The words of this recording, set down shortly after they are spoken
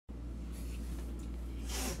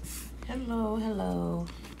Hello, hello.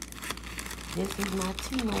 This is my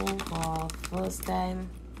Temu haul. First time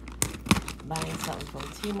buying something from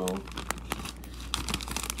Temu.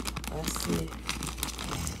 Let's see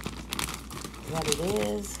what it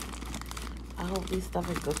is. I hope this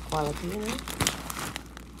stuff is good quality, you know?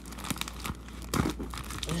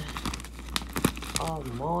 All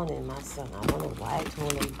morning, my son. I don't know why I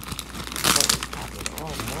told him about this package.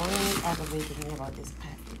 All morning he aggravated me about this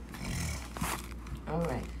package.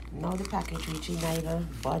 Alright, now the package reaching, not even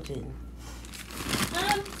budging.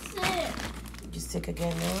 I'm sick. You sick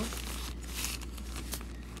again now?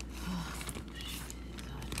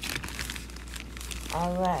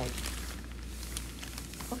 Alright.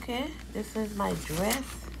 Okay, this is my dress.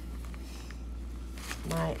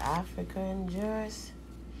 My African dress.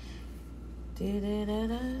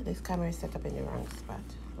 This camera is set up in the wrong spot.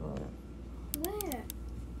 Hold on. Where?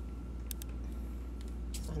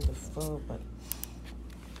 It's on the floor, but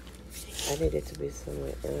I need it to be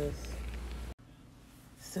somewhere else.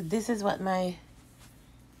 So this is what my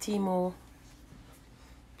Temu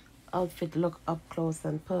outfit look up close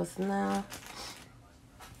and personal.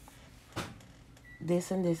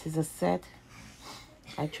 This and this is a set.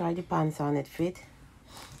 I tried the pants on, it fit.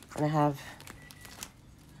 And I have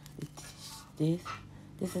this.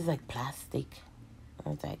 This is like plastic. I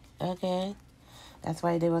was like, okay. That's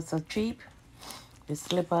why they were so cheap. The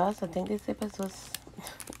slippers, I think the slippers was,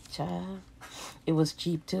 it was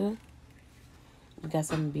cheap too. We got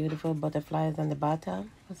some beautiful butterflies on the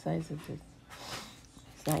bottom. What size is this?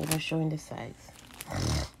 It's not even showing the size.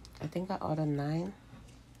 I think I ordered 9.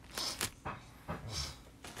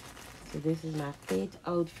 So this is my fate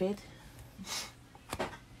outfit.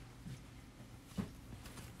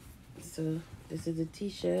 So this is the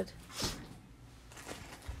t-shirt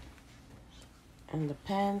and the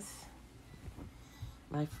pants.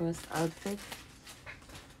 My first outfit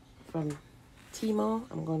from Temu.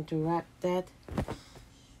 I'm going to wrap that.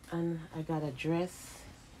 And I got a dress.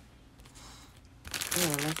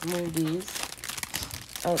 Yeah, let's move these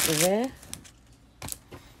out the way.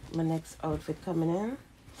 My next outfit coming in.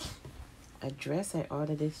 A dress. I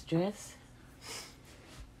ordered this dress.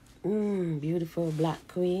 Beautiful black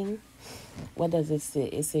queen. What does it say?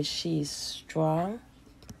 It says she's strong.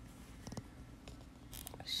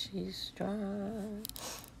 She's strong.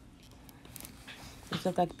 It looks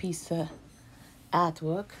like a piece of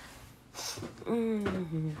artwork.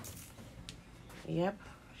 Yep,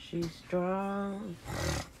 she's strong.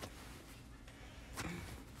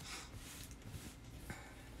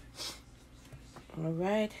 All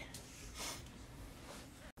right.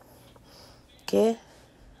 Okay.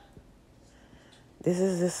 This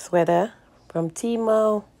is the sweater from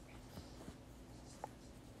Temu.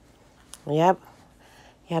 Yep.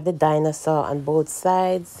 You have the dinosaur on both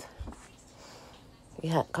sides.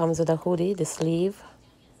 It comes with a hoodie, the sleeve.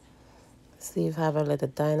 Sleeve have a little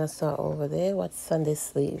dinosaur over there. What's on this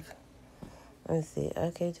sleeve? Let me see.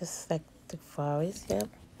 Okay, just like the forest. Yep.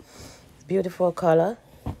 Beautiful color.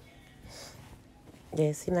 Yeah,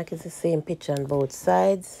 it seems like it's the same picture on both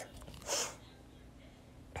sides.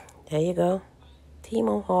 There you go.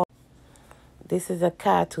 Temu haul. This is a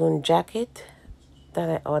cartoon jacket that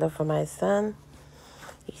I ordered for my son.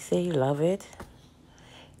 He said he love it.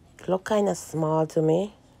 It look kind of small to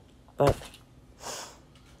me, but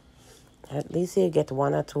at least you get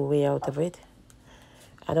 1 or 2 way out of it.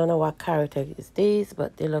 I don't know what character is these,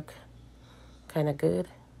 but they look kind of good.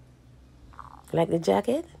 Like the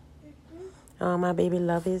jacket? Oh, my baby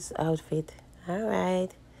love his outfit. All right.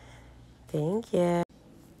 Thank you.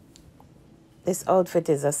 This outfit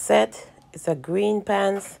is a set. It's a green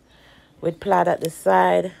pants with plaid at the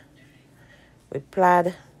side. With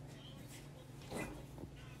plaid.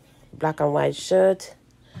 Black and white shirt.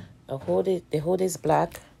 The hood is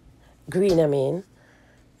black. Green, I mean.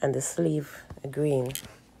 And the sleeve, green.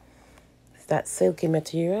 It's that silky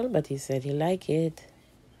material, but he said he like it.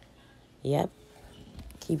 Yep.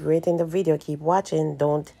 Keep rating the video. Keep watching.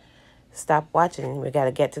 Don't stop watching. We got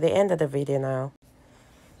to get to the end of the video now.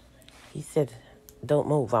 He said, don't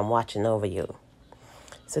move. I'm watching over you.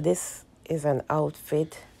 So this is an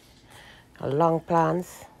outfit. A long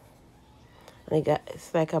pants. And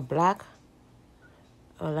it's like a black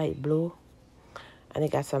or light blue. And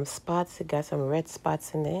it got some spots. It got some red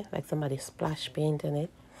spots in there. Like somebody splash paint in it.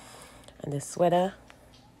 And the sweater.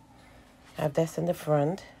 I have this in the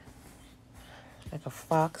front. Like a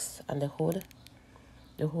fox. And the hood.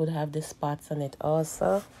 The hood have the spots on it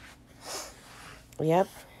also. Yep.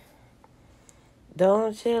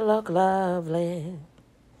 Don't you look lovely?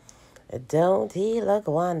 Don't he look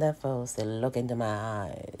wonderful? Say, look into my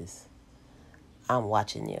eyes. I'm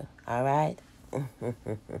watching you. All right?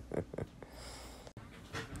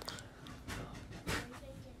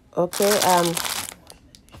 Okay,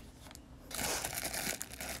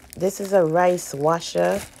 this is a rice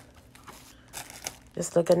washer.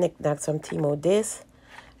 Just look at knickknacks from Temu. This,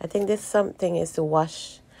 I think this something is to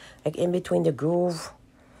wash, like in between the groove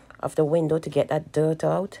of the window to get that dirt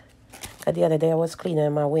out. The other day I was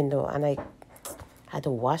cleaning my window and I had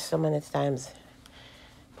to wash so many times.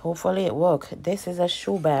 Hopefully it worked. This is a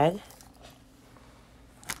shoe bag.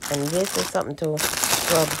 And this is something to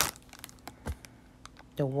scrub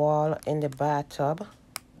the wall in the bathtub.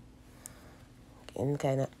 And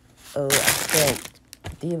kind of, oh, I can't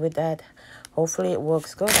deal with that. Hopefully it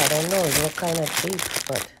works good. I don't know. It looks kind of cheap,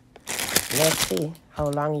 but let's see how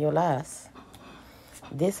long you last.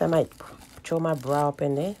 This I might throw my bra up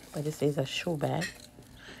in there, but this is a shoe bag.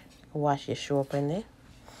 Wash your shoe up in there.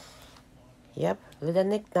 Yep, little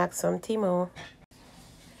knickknacks from Temu.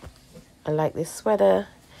 I like this sweater.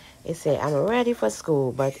 It say I'm ready for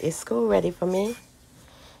school, but is school ready for me?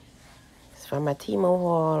 It's from a Temu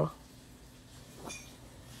haul.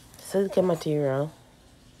 Silky material.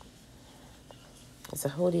 It's a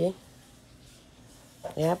hoodie.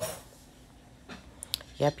 Yep.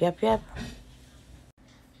 Yep.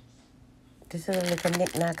 This is a little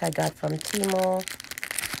knickknack I got from Temu.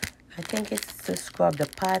 I think it's to scrub the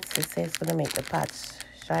parts. It says it's going to make the parts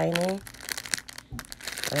shiny.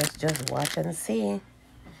 Let's just watch and see.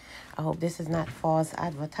 I hope this is not false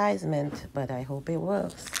advertisement, but I hope it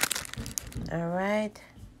works. All right.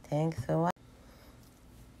 Thanks for watching.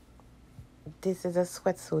 This is a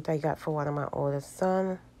sweatsuit I got for one of my oldest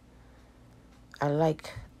sons. I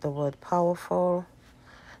like the word powerful.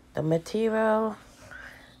 The material,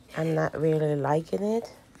 I'm not really liking it.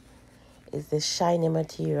 It's this shiny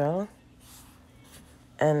material.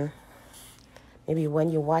 And maybe when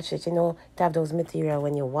you wash it, you know, to have those material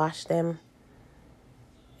when you wash them,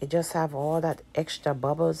 it just have all that extra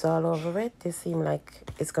bubbles all over it. This seems like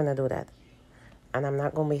it's going to do that. And I'm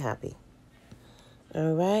not going to be happy.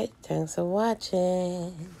 All right. Thanks for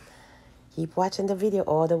watching. Keep watching the video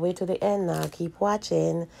all the way to the end now. Keep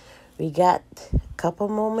watching. We got a couple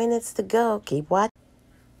more minutes to go. Keep watching.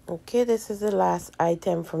 Okay, this is the last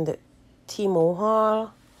item from the Temu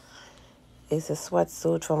haul. It's a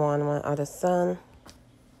sweatsuit from one of my other son.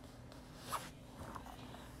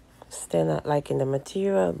 Still not liking the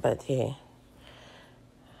material, but yeah.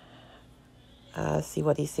 I'll see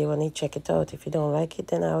what he say when he check it out. If you don't like it,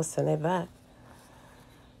 then I'll send it back.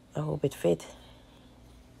 I hope it fit.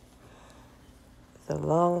 It's a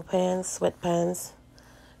long pants, sweatpants,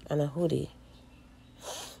 and a hoodie.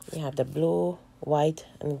 You have the blue, white,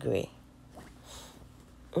 and gray.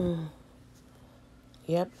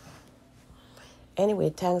 Yep. Anyway,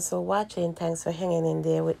 thanks for watching. Thanks for hanging in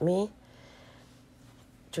there with me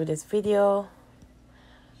through this video.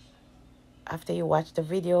 After you watch the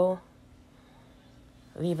video,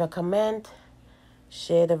 leave a comment,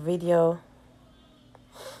 share the video,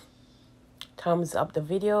 thumbs up the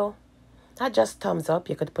video. Not just thumbs up,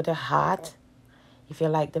 you could put a heart if you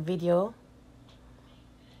like the video.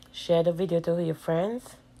 Share the video to your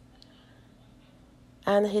friends.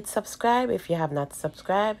 And hit subscribe if you have not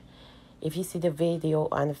subscribed. If you see the video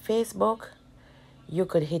on Facebook, you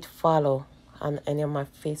could hit follow on any of my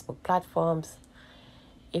Facebook platforms.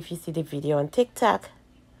 If you see the video on TikTok,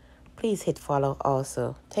 please hit follow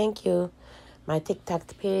also. Thank you. My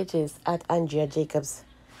TikTok page is at Andrea Jacobs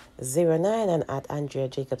 09 and at Andrea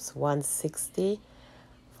Jacobs 160.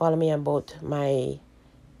 Follow me on both my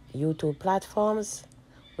YouTube platforms,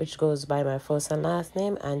 which goes by my first and last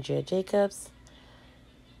name, Andrea Jacobs.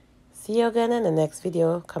 See you again in the next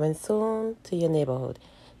video coming soon to your neighborhood.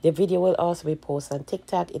 The video will also be posted on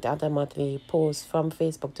TikTok. It automatically posts from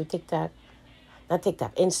Facebook to TikTok. Not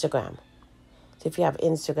TikTok, Instagram. So if you have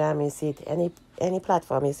Instagram, you see it, any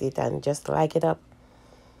platform you see it, and just like it up,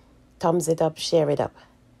 thumbs it up, share it up.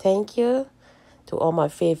 Thank you to all my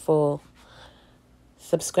faithful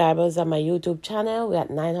subscribers on my YouTube channel. We're at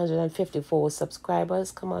 954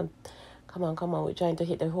 subscribers. Come on. We're trying to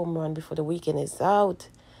hit the home run before the weekend is out.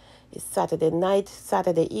 It's Saturday night,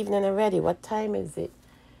 Saturday evening already. What time is it?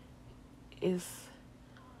 It's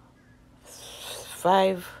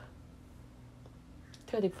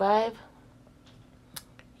 5:35.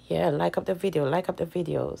 Yeah, like up the video, like up the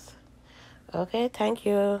videos. Okay, thank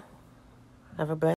you. Have a blessed